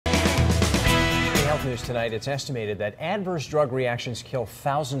Health News tonight. It's estimated that adverse drug reactions kill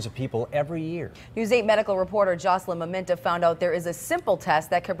thousands of people every year. News 8 medical reporter Jocelyn Maminta found out there is a simple test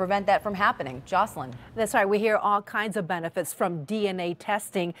that could prevent that from happening. Jocelyn. That's right. We hear all kinds of benefits from DNA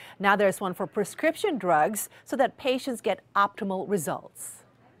testing. Now there's one for prescription drugs so that patients get optimal results.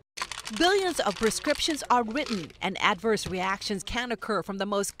 Billions of prescriptions are written, and adverse reactions can occur from the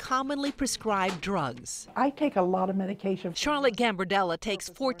most commonly prescribed drugs. I take a lot of medication. Charlotte Gambardella takes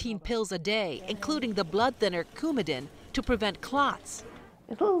 14 pills a day, including the blood thinner Coumadin, to prevent clots.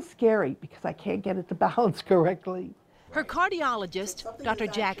 It's a little scary because I can't get it to balance correctly. Her cardiologist, Dr.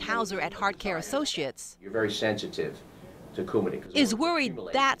 Jack Hauser at HeartCare Associates, You're very sensitive to Coumadin, is worried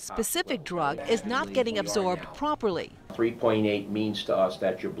that specific drug is not getting absorbed properly, 3.8 means to us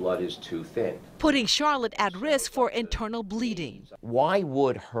that your blood is too thin. putting Charlotte at risk for internal bleeding. Why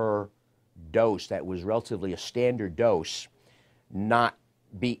would her dose, that was relatively a standard dose, not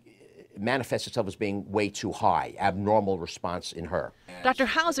manifest itself as being way too high, abnormal response in her? Dr.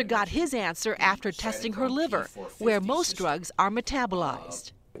 Hauser got his answer after testing her liver, where most drugs are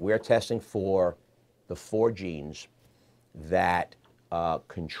metabolized. We're testing for the 4 genes that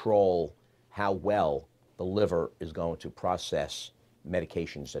control how well the liver is going to process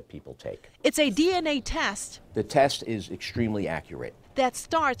medications that people take. It's a DNA test The test is extremely accurate. that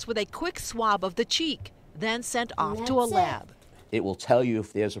starts with a quick swab of the cheek, then sent off to a lab. It will tell you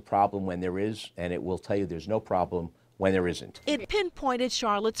if there's a problem when there is, and it will tell you there's no problem when there isn't. It pinpointed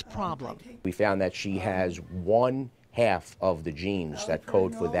Charlotte's problem. We found that she has 1/2 of the genes that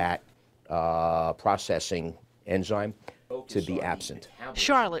code for that processing enzyme to be absent.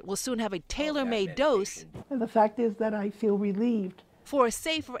 Charlotte will soon have a tailor-made dose And the fact is that I feel relieved. for a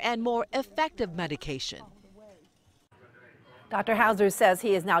safer and more effective medication. Dr. Hauser says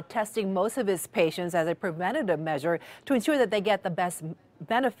he is now testing most of his patients as a preventative measure to ensure that they get the best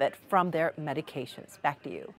benefit from their medications. Back to you.